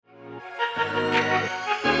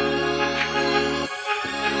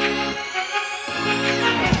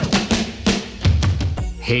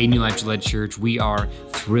Hey, New Life Gillette Church, we are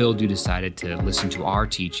thrilled you decided to listen to our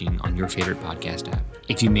teaching on your favorite podcast app.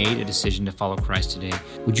 If you made a decision to follow Christ today,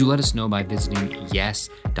 would you let us know by visiting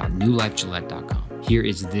yes.newlifegillette.com. Here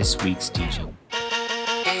is this week's teaching.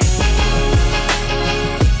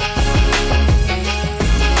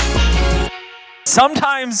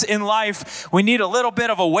 Sometimes in life, we need a little bit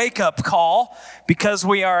of a wake-up call because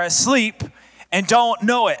we are asleep and don't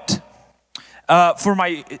know it.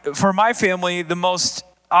 For my family, the most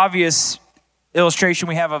obvious illustration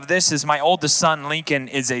we have of this is my oldest son, Lincoln,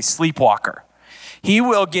 is a sleepwalker. He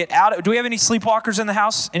will get out. Do we have any sleepwalkers in the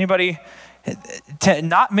house? Anybody?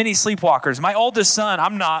 Not many sleepwalkers. My oldest son,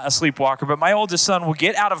 I'm not a sleepwalker, but my oldest son will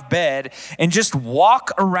get out of bed and just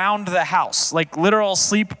walk around the house, like literal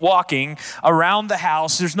sleepwalking around the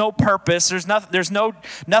house. There's no purpose. There's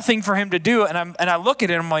nothing for him to do. And I look at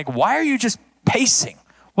him, I'm like, why are you just pacing?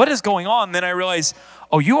 What is going on? Then I realize,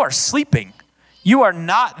 oh, you are sleeping. You are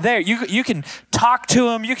not there. You can talk to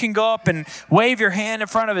him. You can go up and wave your hand in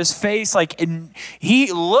front of his face.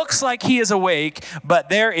 He looks like he is awake, but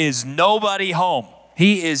there is nobody home.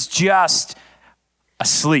 He is just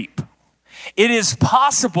asleep. It is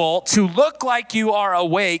possible to look like you are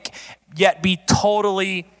awake, yet be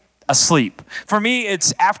totally asleep. For me,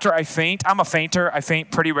 it's after I faint. I'm a fainter. I faint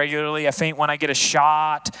pretty regularly. I faint when I get a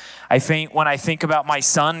shot. I faint when I think about my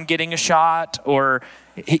son getting a shot, or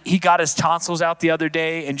he got his tonsils out the other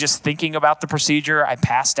day, and just thinking about the procedure, I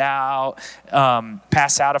passed out.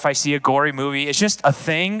 Pass out if I see a gory movie. It's just a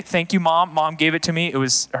thing. Thank you, Mom. Mom gave it to me. It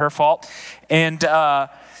was her fault. And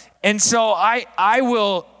so I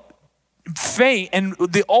will faint, and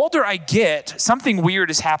the older I get, something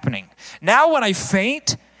weird is happening. Now when I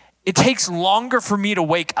faint, it takes longer for me to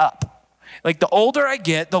wake up. Like the older I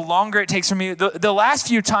get, the longer it takes for me. The last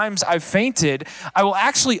few times I've fainted, I will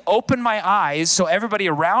actually open my eyes so everybody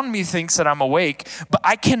around me thinks that I'm awake, but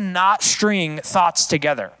I cannot string thoughts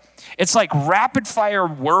together. It's like rapid fire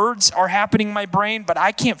words are happening in my brain, but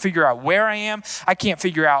I can't figure out where I am. I can't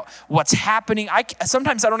figure out what's happening.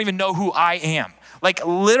 Sometimes I don't even know who I am. Like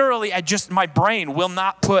literally, my brain will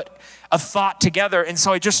not put a thought together, and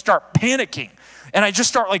so I just start panicking. And I just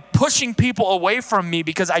start pushing people away from me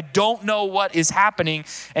because I don't know what is happening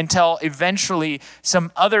until eventually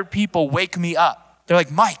some other people wake me up. They're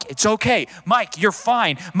like, Mike, it's okay. Mike, you're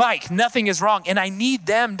fine. Mike, nothing is wrong. And I need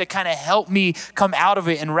them to kind of help me come out of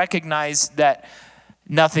it and recognize that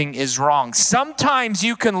nothing is wrong. Sometimes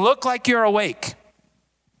you can look like you're awake,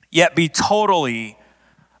 yet be totally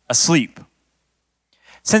asleep.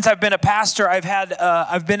 Since I've been a pastor,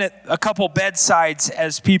 I've been at a couple bedsides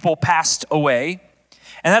as people passed away,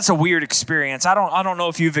 and that's a weird experience. I don't know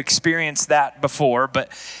if you've experienced that before,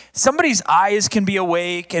 but somebody's eyes can be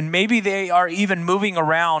awake, and maybe they are even moving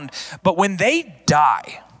around. But when they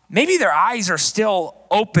die, maybe their eyes are still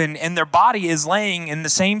open and their body is laying in the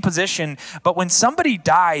same position. But when somebody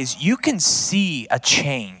dies, you can see a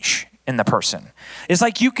change in the person. It's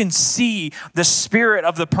like you can see the spirit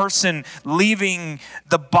of the person leaving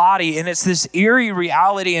the body, and it's this eerie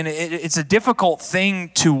reality, and it's a difficult thing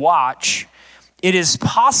to watch. It is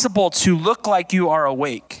possible to look like you are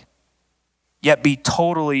awake, yet be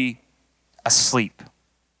totally asleep.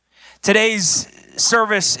 Today's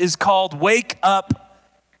service is called Wake Up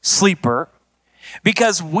Sleeper,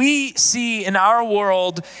 because we see in our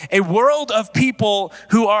world a world of people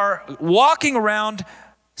who are walking around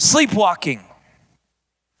sleepwalking.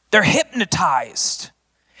 They're hypnotized.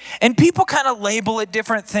 And people kind of label it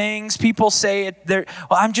different things. People say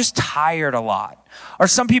I'm just tired a lot. Or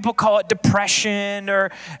some people call it depression, or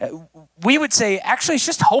we would say, actually, it's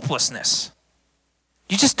just hopelessness.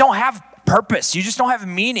 You just don't have purpose. You just don't have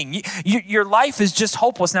meaning. Your life is just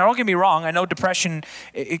hopeless. Now, don't get me wrong. I know depression,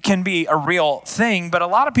 it can be a real thing, but a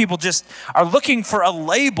lot of people just are looking for a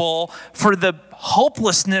label for the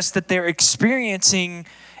hopelessness that they're experiencing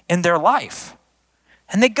in their life.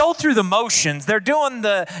 And they go through the motions. They're doing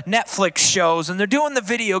the Netflix shows, and they're doing the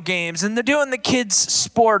video games, and they're doing the kids'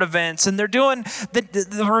 sport events, and they're doing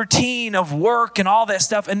the routine of work and all that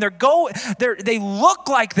stuff. And they look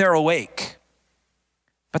like they're awake,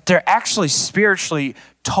 but they're actually spiritually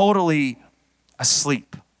totally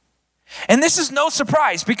asleep. And this is no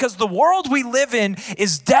surprise, because the world we live in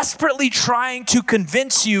is desperately trying to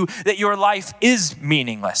convince you that your life is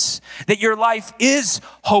meaningless, that your life is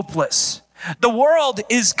hopeless. The world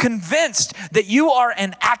is convinced that you are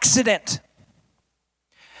an accident.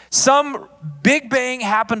 Some big bang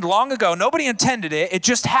happened long ago. Nobody intended it. It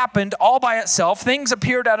just happened all by itself. Things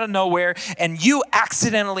appeared out of nowhere, and you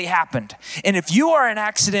accidentally happened. And if you are an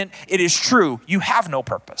accident, it is true. You have no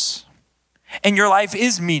purpose. and your life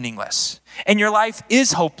is meaningless, and your life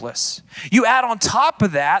is hopeless. You add on top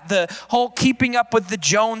of that the whole keeping up with the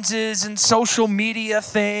Joneses and social media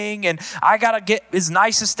thing, and I got to get as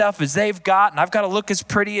nice as stuff as they've got, and I've got to look as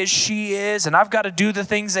pretty as she is, and I've got to do the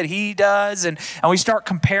things that he does, and we start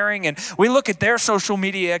comparing, and we look at their social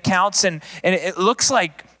media accounts, and it looks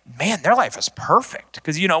like, man, their life is perfect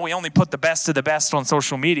because, we only put the best of the best on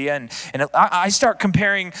social media. And I start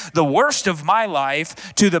comparing the worst of my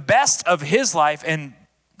life to the best of his life. And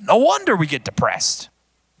no wonder we get depressed.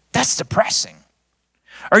 That's depressing.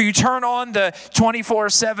 Or you turn on the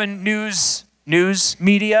 24/7 news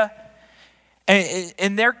media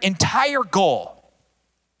and their entire goal,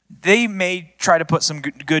 they may try to put some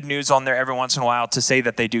good news on there every once in a while to say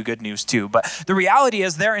that they do good news too. But the reality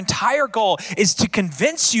is their entire goal is to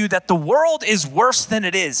convince you that the world is worse than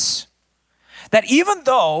it is. That even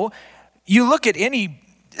though you look at any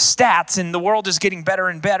stats and the world is getting better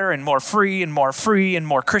and better and more free and more free and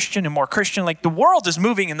more Christian, like the world is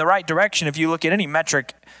moving in the right direction if you look at any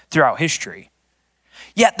metric throughout history.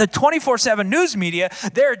 Yet the 24/7 news media,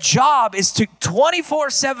 their job is to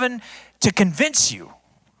 24/7 to convince you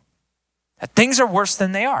that things are worse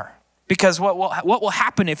than they are. Because what will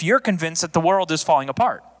happen if you're convinced that the world is falling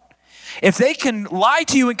apart? If they can lie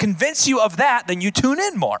to you and convince you of that, then you tune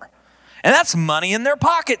in more. And that's money in their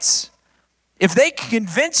pockets. If they can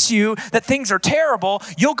convince you that things are terrible,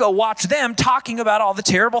 you'll go watch them talking about all the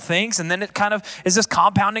terrible things, and then it kind of is this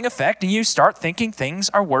compounding effect, and you start thinking things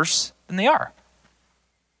are worse than they are.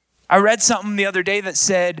 I read something the other day that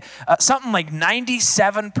said something like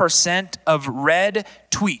 97% of read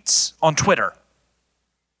tweets on Twitter.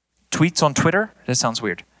 Tweets on Twitter? That sounds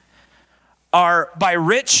weird. Are by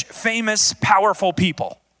rich, famous, powerful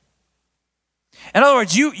people. In other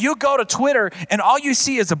words, you go to Twitter and all you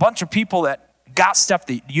see is a bunch of people that got stuff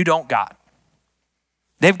that you don't got.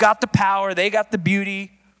 They've got the power. They got the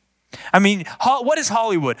beauty. I mean, what is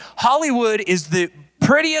Hollywood? Hollywood is the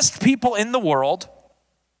prettiest people in the world.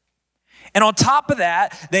 And on top of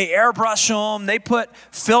that, they airbrush them, they put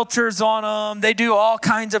filters on them, they do all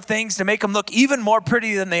kinds of things to make them look even more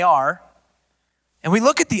pretty than they are. And we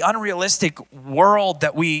look at the unrealistic world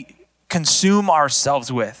that we consume ourselves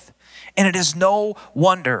with, and it is no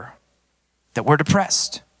wonder that we're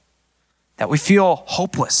depressed, that we feel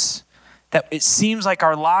hopeless, that it seems like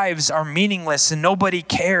our lives are meaningless and nobody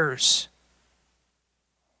cares.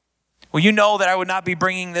 Well, you know that I would not be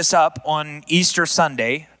bringing this up on Easter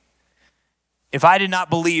Sunday if I did not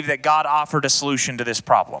believe that God offered a solution to this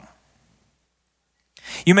problem.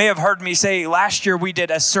 You may have heard me say last year we did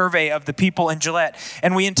a survey of the people in Gillette,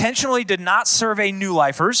 and we intentionally did not survey new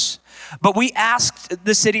lifers, but we asked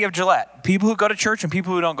the city of Gillette, people who go to church and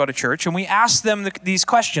people who don't go to church, and we asked them these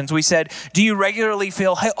questions. We said, do you regularly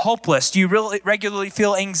feel hopeless? Do you regularly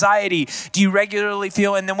feel anxiety? Do you regularly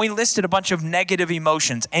feel, and then we listed a bunch of negative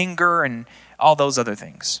emotions, anger and all those other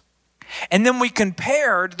things. And then we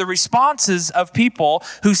compared the responses of people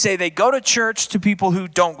who say they go to church to people who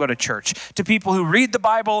don't go to church, to people who read the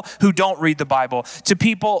Bible, who don't read the Bible, to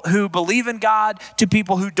people who believe in God, to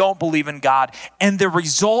people who don't believe in God. And the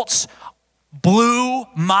results blew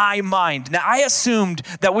my mind. Now, I assumed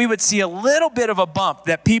that we would see a little bit of a bump,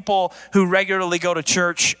 that people who regularly go to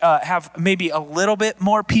church have maybe a little bit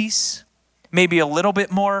more peace, maybe a little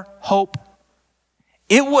bit more hope.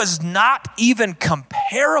 It was not even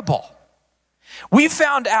comparable. We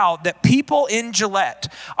found out that people in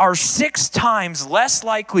Gillette are 6 times less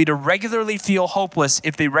likely to regularly feel hopeless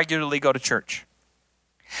if they regularly go to church.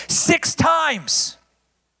 6 times.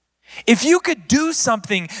 If you could do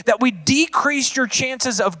something that would decrease your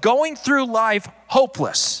chances of going through life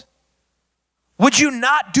hopeless, would you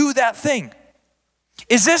not do that thing?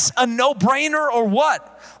 Is this a no-brainer or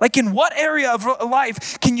what? Like, in what area of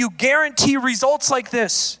life can you guarantee results like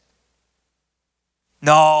this?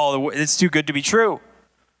 No, it's too good to be true.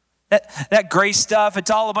 That grace stuff, it's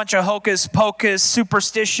all a bunch of hocus pocus,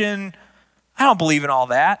 superstition. I don't believe in all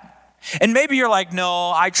that. And maybe you're like, no,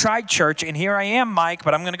 I tried church and here I am, Mike,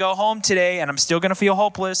 but I'm going to go home today and I'm still going to feel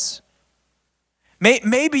hopeless.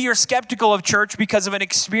 Maybe you're skeptical of church because of an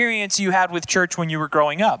experience you had with church when you were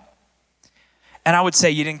growing up. And I would say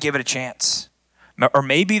you didn't give it a chance. Or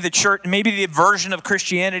maybe the version of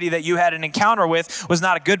Christianity that you had an encounter with was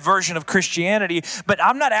not a good version of Christianity. But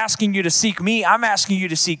I'm not asking you to seek me. I'm asking you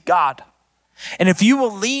to seek God. And if you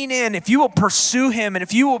will lean in, if you will pursue him, and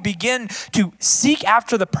if you will begin to seek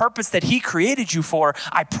after the purpose that he created you for,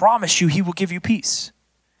 I promise you he will give you peace.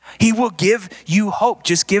 He will give you hope.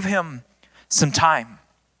 Just give him some time.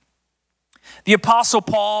 The Apostle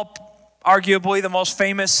Paul arguably the most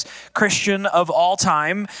famous Christian of all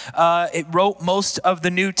time. It wrote most of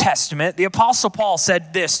the New Testament. The Apostle Paul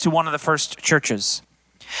said this to one of the first churches.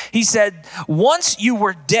 He said, once you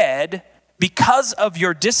were dead because of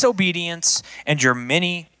your disobedience and your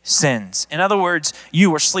many sins. In other words, you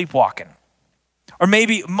were sleepwalking. Or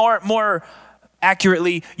maybe more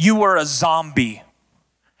accurately, you were a zombie.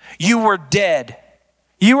 You were dead.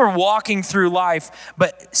 You were walking through life,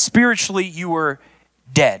 but spiritually you were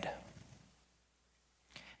dead.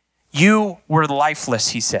 You were lifeless,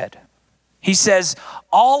 he said. He says,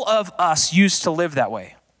 all of us used to live that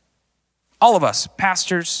way. All of us,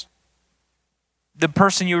 pastors, the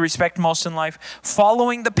person you respect most in life,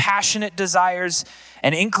 following the passionate desires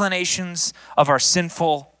and inclinations of our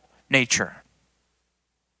sinful nature.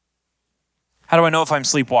 How do I know if I'm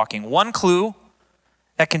sleepwalking? One clue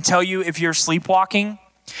that can tell you if you're sleepwalking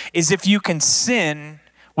is if you can sin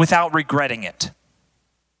without regretting it.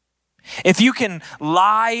 If you can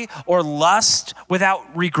lie or lust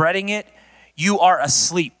without regretting it, you are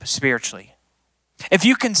asleep spiritually. If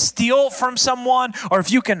you can steal from someone or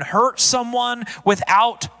if you can hurt someone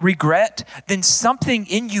without regret, then something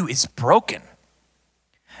in you is broken.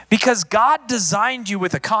 Because God designed you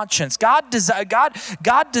with a conscience. God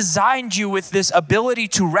designed you with this ability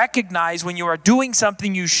to recognize when you are doing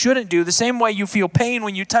something you shouldn't do. The same way you feel pain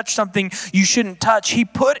when you touch something you shouldn't touch. He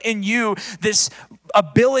put in you this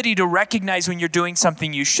ability to recognize when you're doing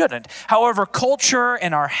something you shouldn't. However, culture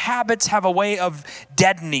and our habits have a way of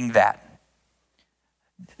deadening that.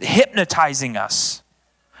 Hypnotizing us.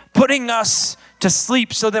 Putting us to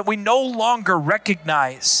sleep so that we no longer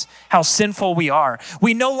recognize how sinful we are.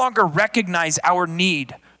 We no longer recognize our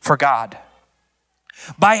need for God.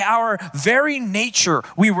 By our very nature,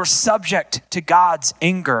 we were subject to God's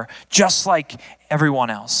anger, just like everyone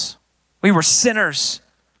else. We were sinners,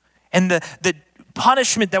 and the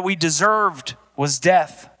punishment that we deserved was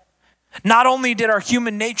death. Not only did our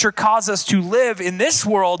human nature cause us to live in this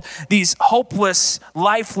world these hopeless,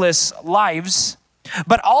 lifeless lives,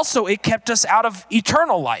 but also it kept us out of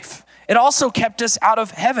eternal life. It also kept us out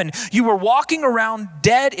of heaven. You were walking around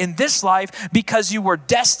dead in this life because you were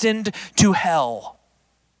destined to hell.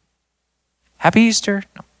 Happy Easter.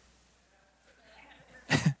 No.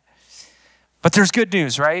 But there's good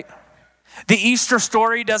news, right? The Easter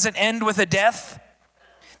story doesn't end with a death.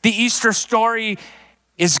 The Easter story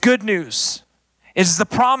is good news. It is the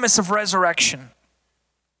promise of resurrection.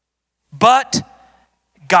 But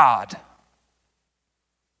God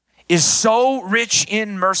is so rich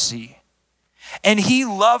in mercy, and he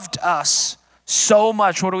loved us so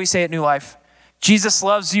much. What do we say at New Life? Jesus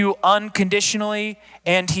loves you unconditionally,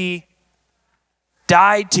 and he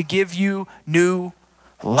died to give you new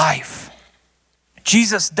life.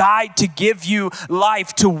 Jesus died to give you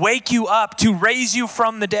life, to wake you up, to raise you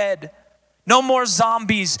from the dead. No more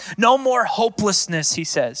zombies, no more hopelessness, he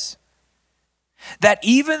says. That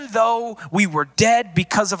even though we were dead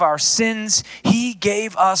because of our sins, he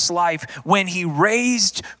gave us life. When he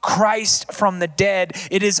raised Christ from the dead,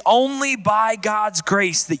 it is only by God's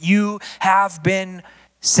grace that you have been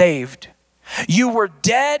saved. You were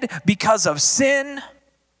dead because of sin,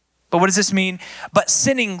 but what does this mean? But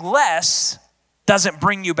sinning less doesn't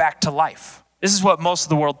bring you back to life. This is what most of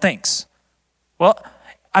the world thinks. Well,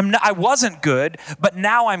 I wasn't good, but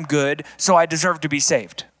now I'm good, so I deserve to be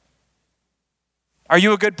saved. Are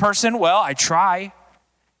you a good person? Well, I try.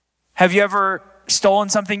 Have you ever stolen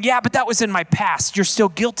something? Yeah, but that was in my past. You're still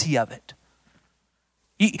guilty of it.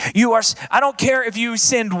 You are. I don't care if you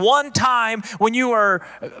sinned one time when you were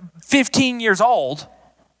 15 years old.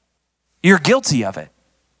 You're guilty of it.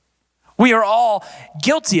 We are all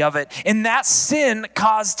guilty of it. And that sin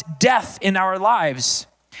caused death in our lives.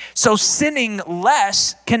 So sinning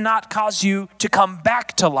less cannot cause you to come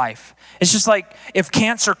back to life. It's just like if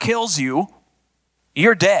cancer kills you,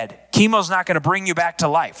 you're dead. Chemo's not going to bring you back to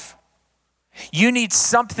life. You need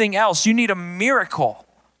something else. You need a miracle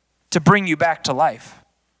to bring you back to life.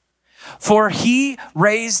 For he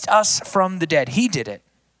raised us from the dead. He did it.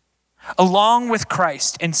 Along with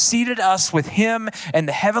Christ, and seated us with him in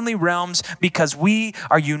the heavenly realms because we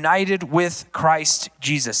are united with Christ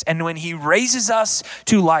Jesus. And when he raises us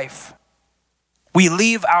to life, we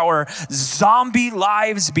leave our zombie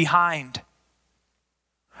lives behind.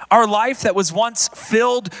 Our life that was once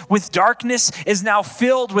filled with darkness is now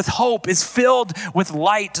filled with hope, is filled with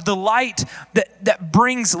light. The light that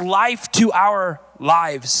brings life to our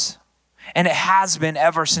lives. And it has been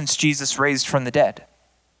ever since Jesus raised from the dead.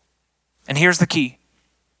 And here's the key.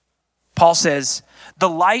 Paul says, the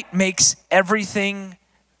light makes everything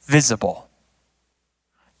visible.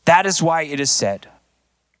 That is why it is said,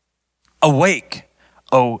 awake,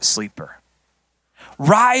 O sleeper.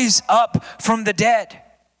 Rise up from the dead,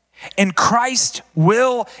 and Christ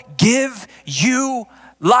will give you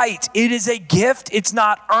light. It is a gift. It's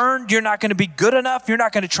not earned. You're not going to be good enough. You're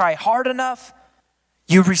not going to try hard enough.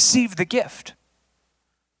 You receive the gift.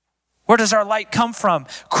 Where does our light come from?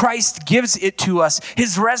 Christ gives it to us.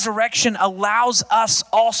 His resurrection allows us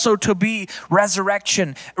also to be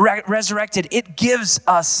resurrected. It gives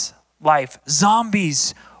us life.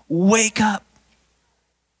 Zombies, wake up.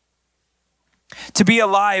 To be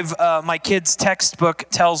alive, my kids' textbook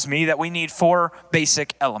tells me that we need 4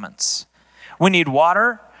 basic elements. We need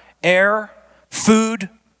water, air, food,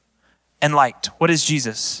 and light. What is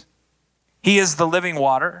Jesus? He is the living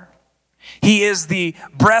water. He is the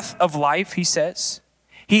breath of life, he says.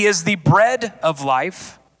 He is the bread of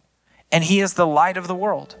life, and he is the light of the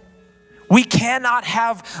world. We cannot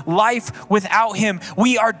have life without him.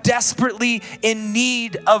 We are desperately in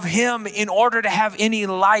need of him in order to have any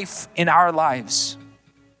life in our lives.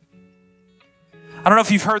 I don't know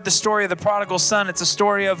if you've heard the story of the prodigal son. It's a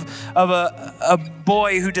story of a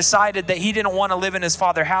boy who decided that he didn't want to live in his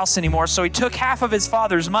father's house anymore. So he took half of his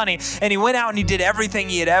father's money and he went out and he did everything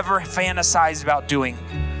he had ever fantasized about doing.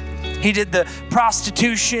 He did the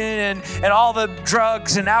prostitution and all the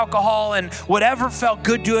drugs and alcohol and whatever felt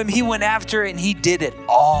good to him, he went after it and he did it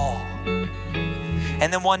all.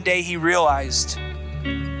 And then one day he realized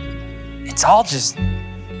it's all just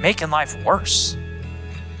making life worse.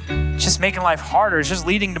 It's just making life harder. It's just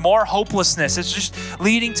leading to more hopelessness. It's just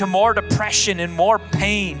leading to more depression and more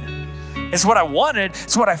pain. It's what I wanted.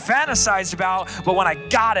 It's what I fantasized about. But when I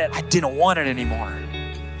got it, I didn't want it anymore.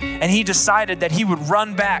 And he decided that he would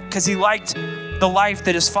run back because he liked the life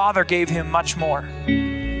that his father gave him much more.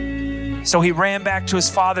 So he ran back to his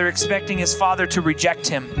father, expecting his father to reject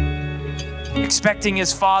him, expecting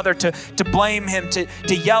his father to blame him,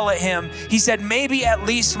 to yell at him. He said, maybe at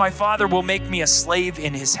least my father will make me a slave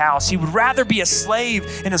in his house. He would rather be a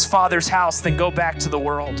slave in his father's house than go back to the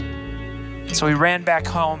world. So he ran back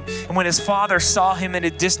home, and when his father saw him at a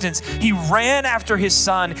distance, he ran after his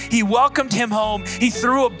son. He welcomed him home. He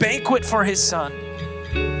threw a banquet for his son.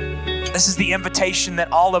 This is the invitation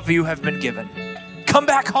that all of you have been given. Come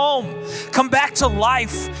back home. Come back to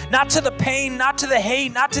life, not to the pain, not to the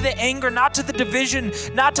hate, not to the anger, not to the division,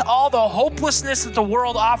 not to all the hopelessness that the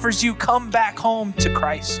world offers you. Come back home to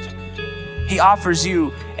Christ. He offers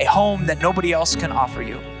you a home that nobody else can offer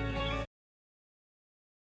you.